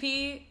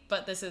MVP,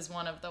 but this is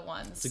one of the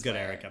ones. It's a good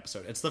Eric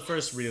episode. It's the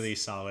first really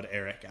solid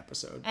Eric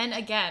episode. And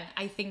again,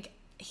 I think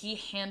he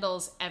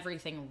handles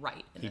everything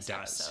right in this He does.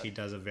 episode. He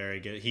does a very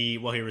good. He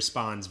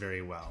responds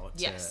very well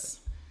to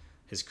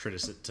his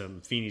criticism,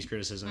 to Feeney's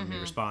criticism. He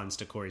responds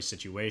to Corey's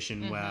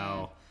situation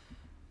well.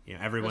 You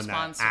know, everyone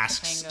Responds that to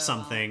asks Topanga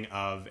something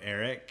of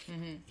Eric,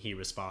 he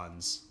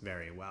responds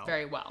very well.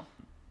 Very well.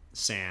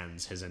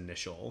 Sans his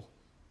initial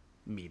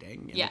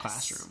meeting in Yes. the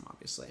classroom,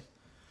 obviously.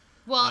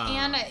 Well,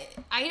 and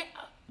I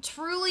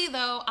truly,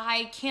 though,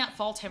 I can't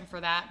fault him for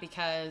that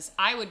because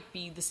I would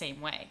be the same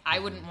way. I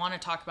wouldn't want to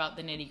talk about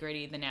the nitty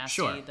gritty, the nasty,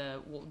 Sure. the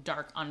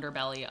dark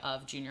underbelly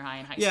of junior high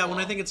and high school. Yeah, when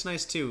I think it's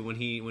nice too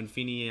when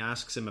Feeney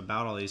asks him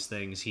about all these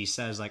things, he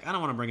says like, I don't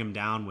want to bring him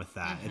down with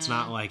that. It's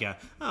not like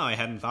I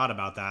hadn't thought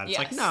about that. It's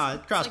like, Yes. no,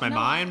 it crossed It's like, my no.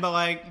 mind, but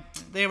like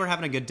they were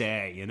having a good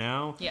day, you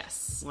know?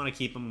 Yes. I want to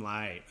keep him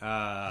light. So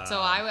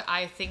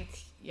I think,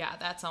 yeah,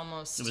 that's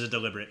almost... It was a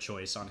deliberate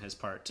choice on his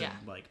part to Yeah.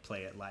 like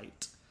play it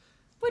light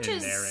which in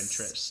is their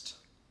interest.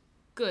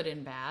 good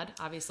and bad.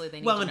 Obviously, they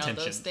need Well to know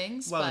intentioned. those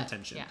things. Well but,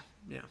 intentioned.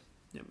 Yeah.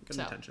 Yeah, good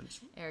So, intentions.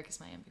 Eric is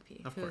my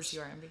MVP. Of Who's course.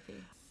 your MVP?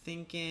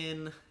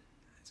 Thinking,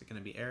 is it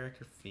going to be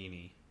Eric or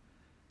Feeney?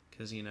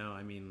 Because, you know,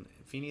 I mean,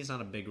 Feeney's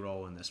not a big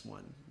role in this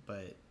one,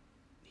 but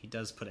he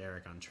does put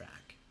Eric on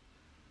track.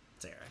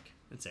 It's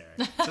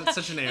Eric. It's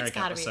such an Eric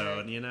gotta be episode,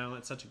 Eric. you know?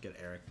 It's such a good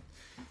Eric.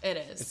 It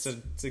is.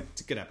 It's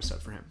a good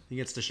episode for him. He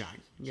gets to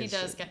shine. He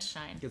does get to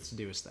shine. Gets to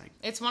do his thing.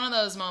 It's one of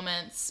those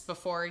moments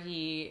before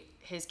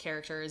his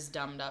character is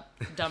dumbed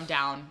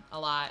down a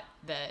lot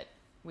that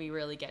we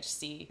really get to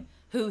see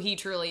who he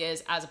truly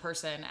is as a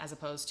person as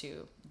opposed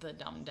to the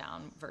dumbed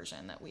down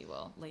version that we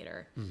will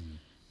later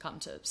come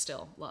to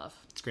still love.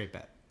 It's a great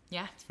bet.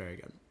 Yeah. It's very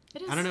good.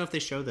 It is. I don't know if they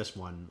show this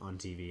one on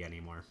TV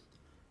anymore.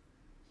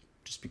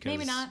 Just because...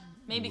 Maybe not.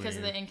 Maybe because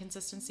of we're- the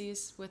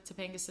inconsistencies with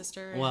Topanga's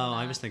sister. Well,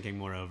 and, I was thinking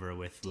moreover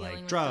with dealing like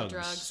with the drugs,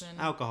 drugs and-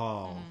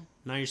 alcohol.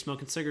 Now you're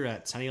smoking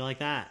cigarettes. How do you like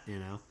that? You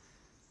know,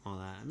 all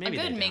that. Maybe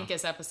a good they do.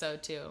 Minkus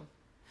episode too.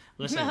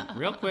 Listen,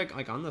 real quick,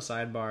 like on the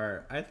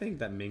sidebar, I think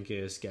that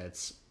Minkus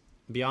gets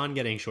beyond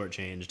getting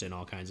shortchanged in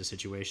all kinds of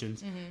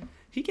situations.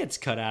 He gets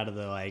cut out of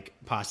the like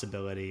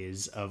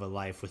possibilities of a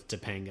life with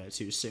Topanga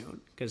too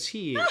soon because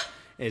he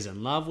is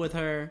in love with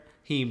her.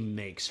 He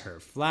makes her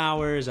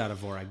flowers out of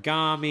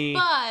origami.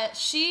 But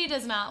she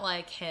does not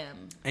like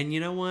him. And you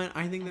know what?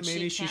 I think that she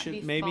maybe she can't be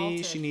should. Maybe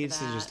faulted she for needs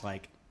to that. just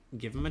like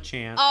give him a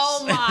chance.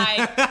 Oh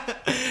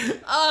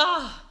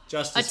my.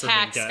 Justice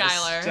Attack for Minkus.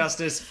 Skylar.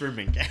 Justice for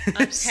Minkus.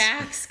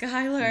 Attack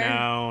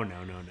Skylar.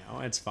 No.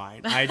 It's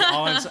fine.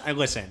 I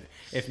listen.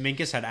 If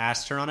Minkus had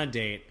asked her on a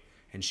date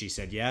and she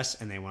said yes,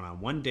 and they went on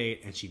one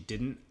date and she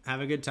didn't have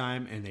a good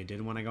time and they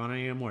didn't want to go on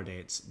any more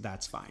dates,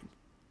 that's fine.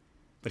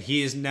 But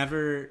he is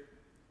never.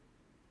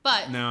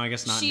 But No, I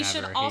guess not She never.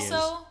 should He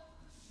also.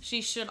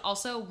 She should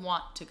also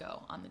want to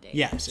go on the date.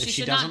 Yes, if she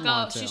should doesn't not go.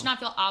 want to. She should not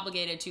feel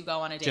obligated to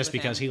go on a date just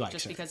with because him, he likes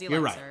just her. because he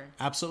You're likes right. her.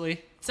 Absolutely. Of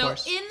So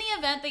course. in the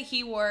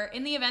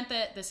event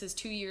that this is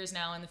 2 years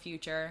now in the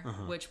future,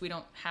 which we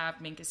don't have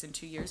Minkus in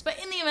 2 years,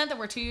 but in the event that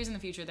we're 2 years in the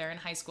future, they're in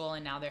high school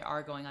and now they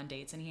are going on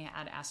dates, and he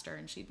had asked her,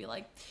 and she'd be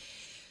like,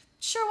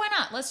 "Sure, why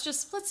not? Let's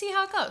see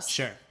how it goes."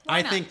 Sure. Why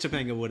I not? think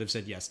Topanga would have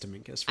said yes to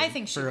Minkus for, I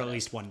think she for at would've.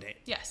 least one date.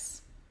 Yes.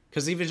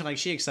 Because even like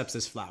she accepts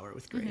this flower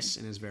with grace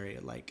and is very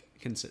like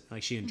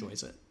she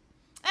enjoys it.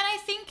 And I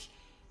think,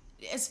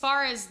 as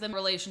far as the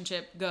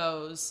relationship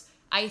goes,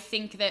 I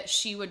think that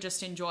she would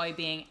just enjoy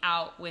being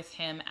out with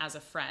him as a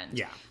friend.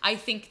 Yeah. I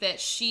think that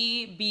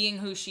she, being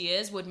who she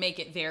is, would make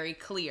it very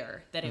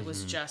clear that it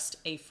was just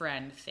a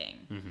friend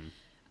thing.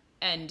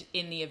 And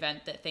in the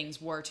event that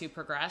things were to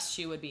progress,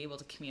 she would be able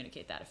to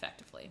communicate that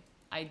effectively.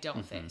 I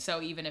don't think.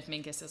 So even if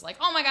Minkus is like,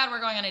 "Oh my God, we're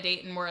going on a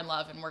date and we're in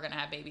love and we're going to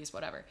have babies,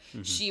 whatever,"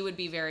 she would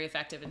be very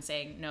effective in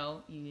saying,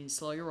 "No, you need to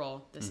slow your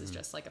roll. This is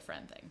just like a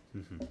friend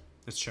thing."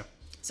 That's true.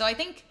 So I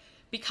think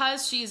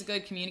because she's a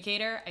good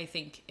communicator, I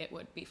think it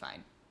would be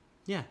fine.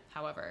 Yeah.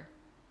 However,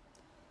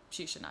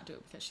 she should not do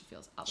it because she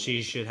feels She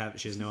obligated.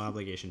 she has no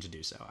obligation to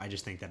do so. I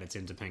just think that it's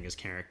in Topanga's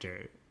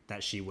character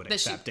that she would That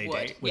she accept a would.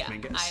 date with Yeah,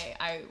 Minkus.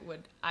 I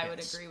would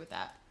Yes. agree with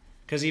that.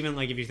 Because even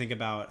like if you think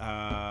about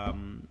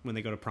when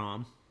they go to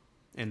prom,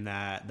 and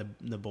that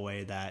the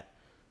boy that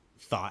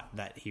thought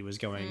that he was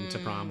going to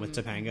prom with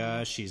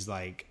Topanga. She's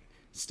like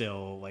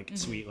still like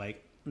sweet,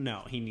 like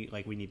no, we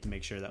need to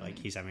make sure that like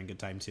he's having a good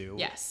time too.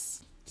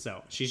 Yes.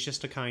 So she's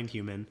just a kind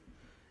human.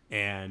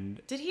 And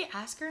did he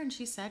ask her and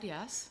she said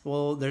yes?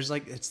 well, there's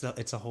like it's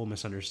a whole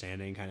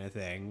misunderstanding kind of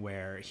thing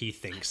where he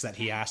thinks that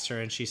he asked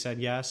her and she said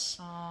yes.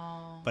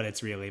 Oh. But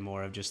it's really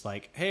more of just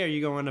like, hey, are you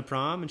going to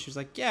prom? And she's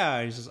like, yeah.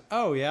 And he says,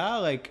 oh yeah,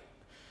 like,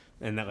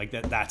 and that like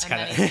that's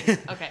kind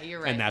of okay. You're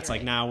right. And that's you're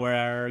like right. now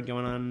we're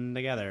going on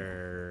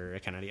together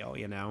kind of deal,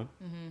 you know.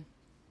 Mm-hmm.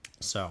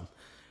 So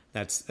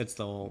it's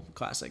the whole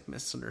classic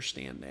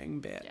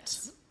misunderstanding bit.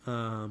 Yes.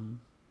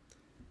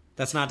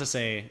 That's not to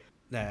say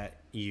that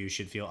you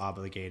should feel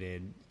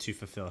obligated to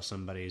fulfill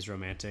somebody's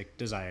romantic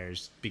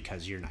desires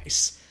because you're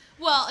nice.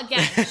 Well,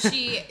 again,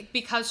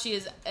 because she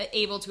is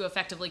able to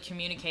effectively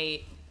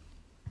communicate,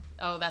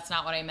 oh, that's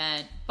not what I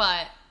meant,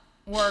 but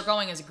we're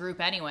going as a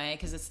group anyway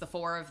because it's the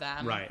four of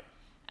them. Right.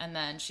 And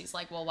then she's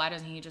like, well, why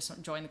doesn't he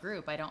just join the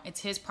group? It's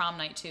his prom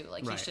night too.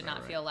 Like, Right, he should right,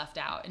 not right. feel left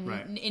out. And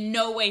Right. in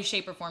no way,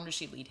 shape, or form does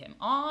she lead him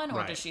on, or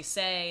Right. does she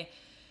say,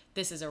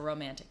 this is a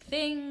romantic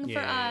thing for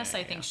Yeah, us. yeah,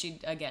 I think yeah. she,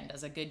 again,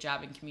 does a good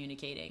job in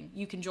communicating.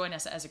 You can join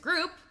us as a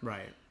group,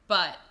 Right.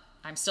 but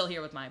I'm still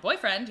here with my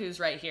boyfriend who's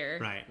right here.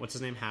 Right. What's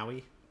his name?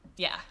 Howie?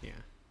 Yeah. Yeah.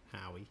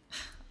 Howie.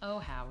 Oh,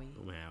 Howie.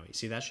 Oh, Howie.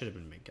 See, that should have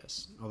been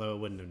Minkus. Although it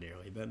wouldn't have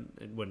nearly been.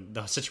 It wouldn't.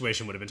 The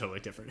situation would have been totally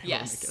different.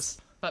 Yes.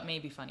 But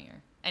maybe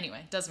funnier.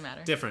 Anyway, doesn't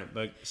matter. Different,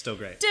 but still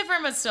great.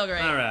 Different, but still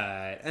great. All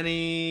right.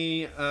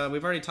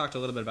 We've already talked a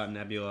little bit about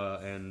Nebula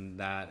and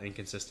that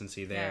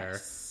inconsistency there.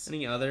 Yes.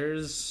 Any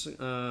others?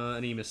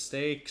 Any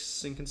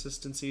mistakes,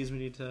 inconsistencies we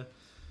need to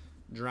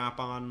drop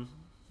on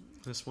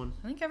this one?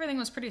 I think everything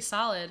was pretty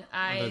solid.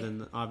 Other than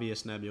the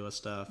obvious Nebula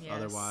stuff. Yes.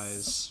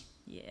 Otherwise,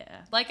 Yeah.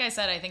 Like I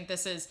said, I think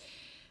this is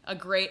a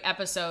great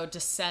episode to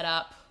set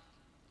up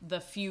the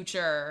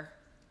future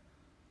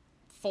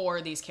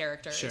for these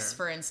characters. Sure.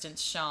 For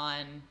instance,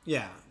 Sean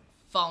yeah.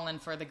 falling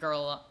for the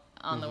girl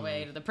on the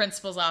way to the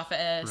principal's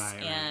office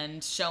Right,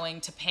 and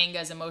showing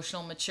Topanga's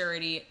emotional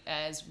maturity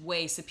as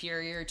way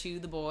superior to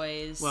the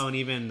boys. Well, and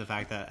even the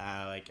fact that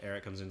like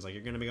Eric comes in and is like,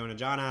 you're going to be going to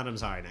John Adams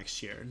High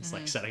next year. And it's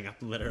like setting up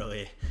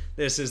literally,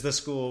 this is the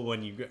school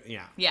when you,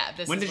 yeah. Yeah,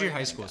 this When is did where your high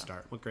you're school gonna go.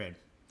 start? What grade?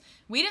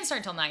 We didn't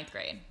start till 9th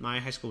grade. My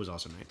high school was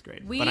also 9th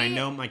grade. We- But I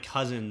know my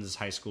cousin's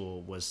high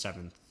school was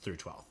 7th through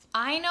 12th.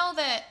 I know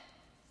that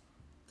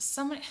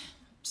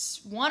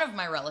one of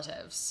my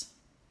relatives,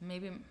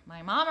 maybe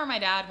my mom or my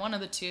dad, one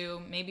of the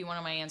two, maybe one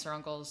of my aunts or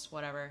uncles,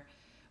 whatever,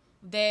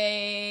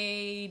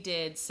 they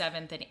did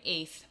 7th and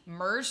 8th,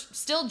 merged,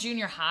 still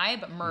junior high,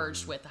 but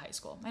merged with the high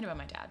school. Might have been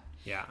my dad.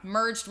 Yeah.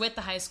 Merged with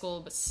the high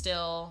school, but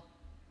still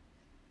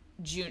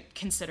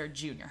considered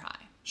junior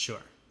high. Sure.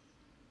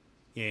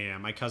 Yeah,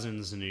 my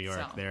cousins in New York,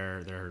 So.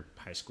 their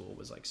high school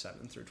was like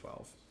 7th through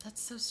 12th.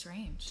 That's so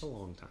strange. It's a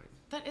long time.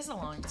 That is a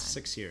long time.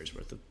 6 years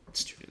worth of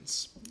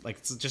students. Like,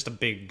 it's just a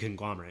big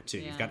conglomerate, too.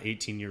 Yeah. You've got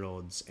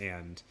 18-year-olds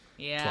and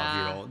Yeah.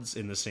 12-year-olds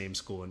in the same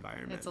school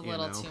environment. It's a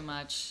little too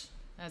much.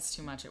 That's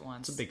too much at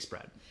once. It's a big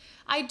spread.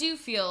 I do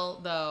feel,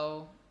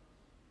 though,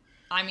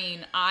 I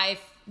mean,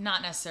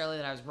 not necessarily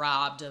that I was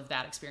robbed of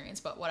that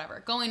experience, but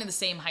whatever. Going to the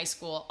same high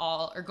school,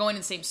 going to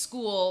the same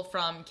school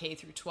from K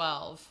through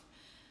 12,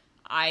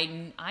 I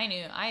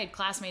knew I had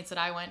classmates that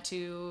I went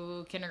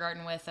to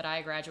kindergarten with, that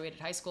I graduated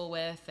high school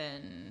with,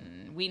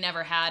 and we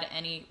never had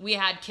we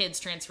had kids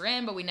transfer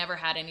in, but we never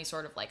had any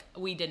sort of like,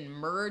 we didn't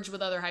merge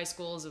with other high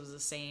schools. It was the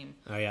same.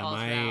 Oh yeah, all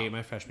throughout.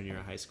 my freshman year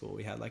of high school,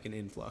 we had like an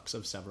influx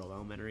of several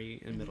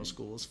elementary and middle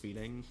schools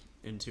feeding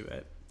into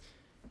it.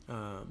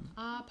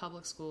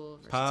 Public school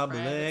versus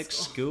Public private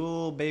school.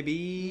 school,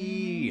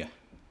 baby.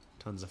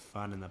 Tons of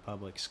fun in the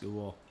public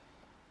school.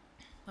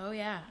 Oh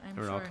yeah, I'm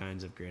There were sure. all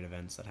kinds of great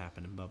events that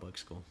happened in public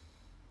school.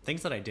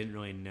 Things that I didn't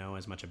really know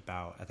as much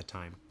about at the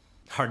time.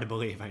 Hard to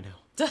believe, I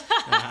know.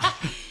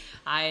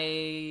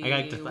 I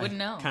wouldn't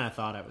know. Kind of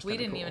thought I was. We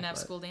kinda didn't cool, even have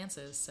but- school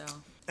dances, so.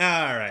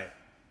 All right,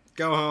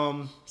 go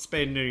home,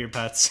 spay and neuter your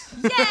pets.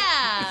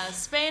 Yeah,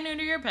 spay and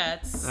neuter your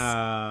pets.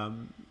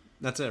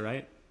 That's it,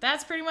 right?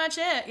 That's pretty much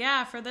it.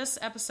 Yeah, for this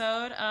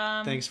episode.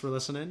 Thanks for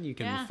listening. You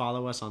can yeah.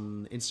 follow us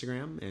on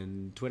Instagram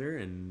and Twitter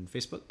and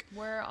Facebook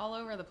We're all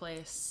over the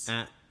place.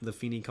 at the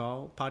Feeney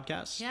Call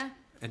Podcast. Yeah.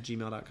 At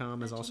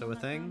gmail.com is also a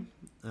thing.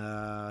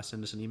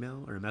 Send us an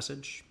email or a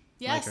message.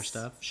 Yes, Like our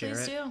stuff. Share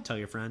please it. do. Tell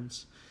your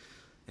friends.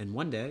 And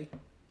one day,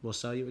 we'll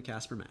sell you a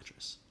Casper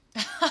mattress.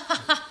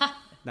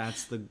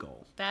 That's the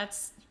goal.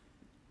 That's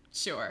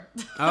sure.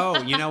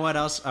 Oh, you know what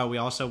else? Oh, we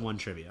also won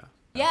trivia.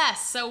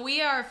 Yes, so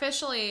we are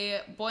officially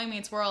Boy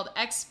Meets World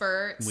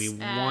experts. We as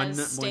won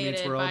Boy stated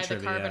Meets World by trivia.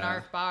 the Carbon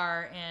Arc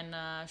Bar in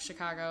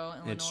Chicago,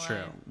 Illinois. It's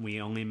true. We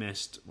only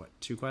missed,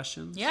 2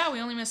 questions? Yeah, we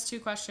only missed 2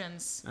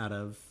 questions. Out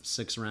of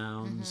 6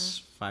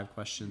 rounds, 5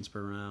 questions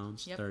per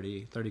round, Yep.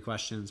 30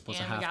 questions plus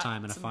And a we got halftime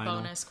and a some final.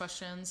 bonus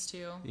questions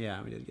too. Yeah,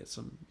 we did get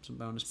some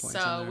bonus points.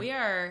 in So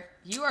there.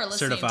 you are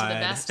listening Certified. to the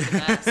best of the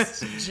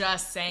best.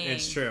 Just saying.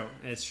 It's true.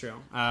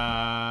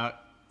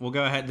 we'll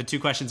go ahead. The two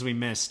questions we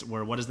missed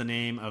were, what is the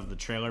name of the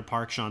trailer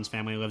park Sean's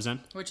family lives in?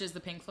 Which is the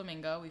Pink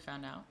Flamingo, we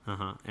found out.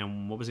 Uh-huh.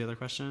 And what was the other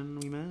question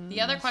we missed? The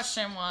other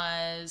question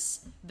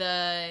was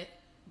the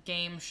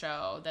game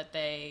show that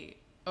they...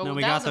 Oh, no,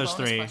 we that got was a those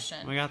bonus three.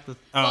 question. We got the...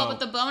 Well,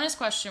 but the bonus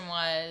question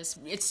was,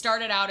 it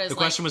started out as the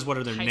question was, what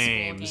are their high school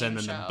names? game And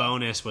then show, the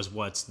bonus was,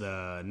 what's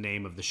the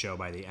name of the show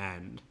by the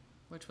end?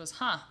 which was,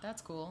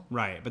 that's cool.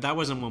 Right, but that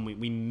wasn't when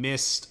we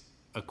missed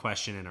a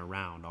question in a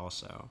round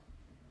also.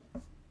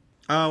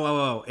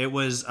 Oh, it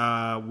was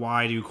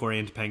why do Corey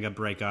and Topanga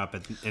break up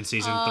in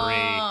season 3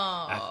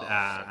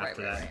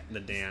 after right. the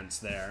dance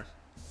there.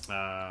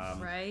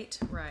 Right.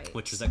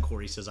 Which was that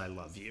Corey says, I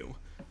love you.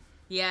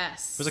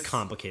 Yes. It was a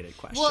complicated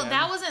question. Well,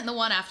 that wasn't the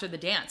one after the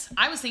dance.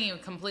 I was thinking of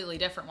a completely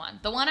different one.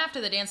 The one after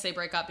the dance, they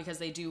break up because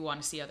they do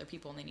want to see other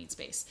people and they need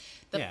space.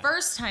 The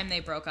first time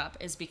they broke up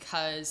is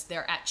because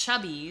they're at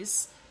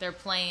Chubby's. They're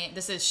playing...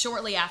 This is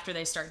shortly after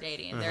they start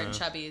dating. They're at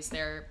Chubby's.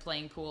 They're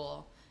playing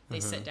pool. They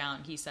sit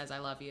down. He says, I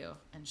love you.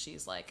 And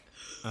she's like...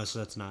 Oh, so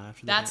that's not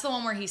after That's the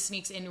one where he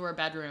sneaks into her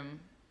bedroom.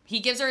 He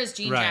gives her his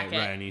jean jacket.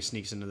 Right, and he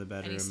sneaks into the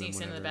bedroom. And he sneaks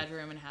into the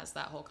bedroom and has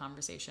that whole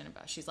conversation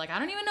about... She's like, I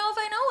don't even know if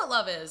I know what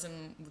love is.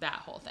 And that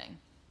whole thing.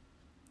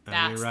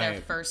 That's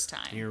their first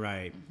time. You're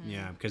right.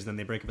 Yeah, because then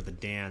they break up at the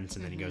dance,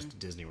 and then he goes to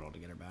Disney World to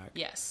get her back.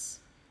 Yes.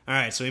 All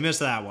right, so we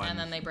missed that one. And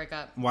then they break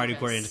up. Why do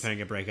Corey and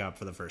Topanga break up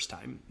for the first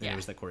time? And Yeah. it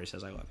was that Corey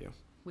says, I love you.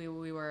 We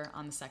were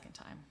on the second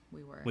time.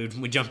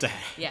 We jumped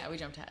ahead. Yeah, we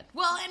jumped ahead.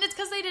 Well, and it's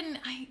because they didn't.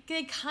 I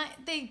guess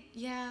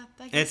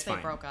It's they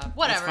fine. broke up.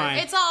 Whatever. fine.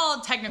 It's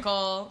all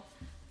technical.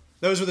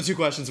 Those were the two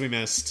questions we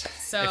missed.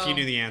 So if you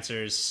knew the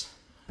answers,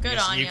 good I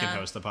guess on you ya. can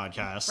host the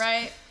podcast.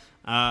 Right.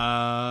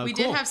 We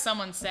Cool. did have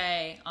someone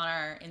say on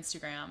our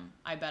Instagram,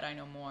 I bet I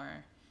know more.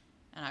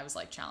 And I was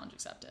like, challenge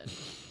accepted.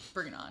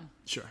 Bring it on.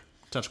 Sure.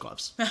 Touch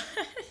gloves.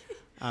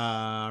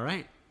 All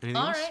right. Anything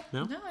All else? right.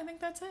 No? No, I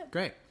think that's it.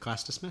 Great.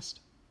 Class dismissed.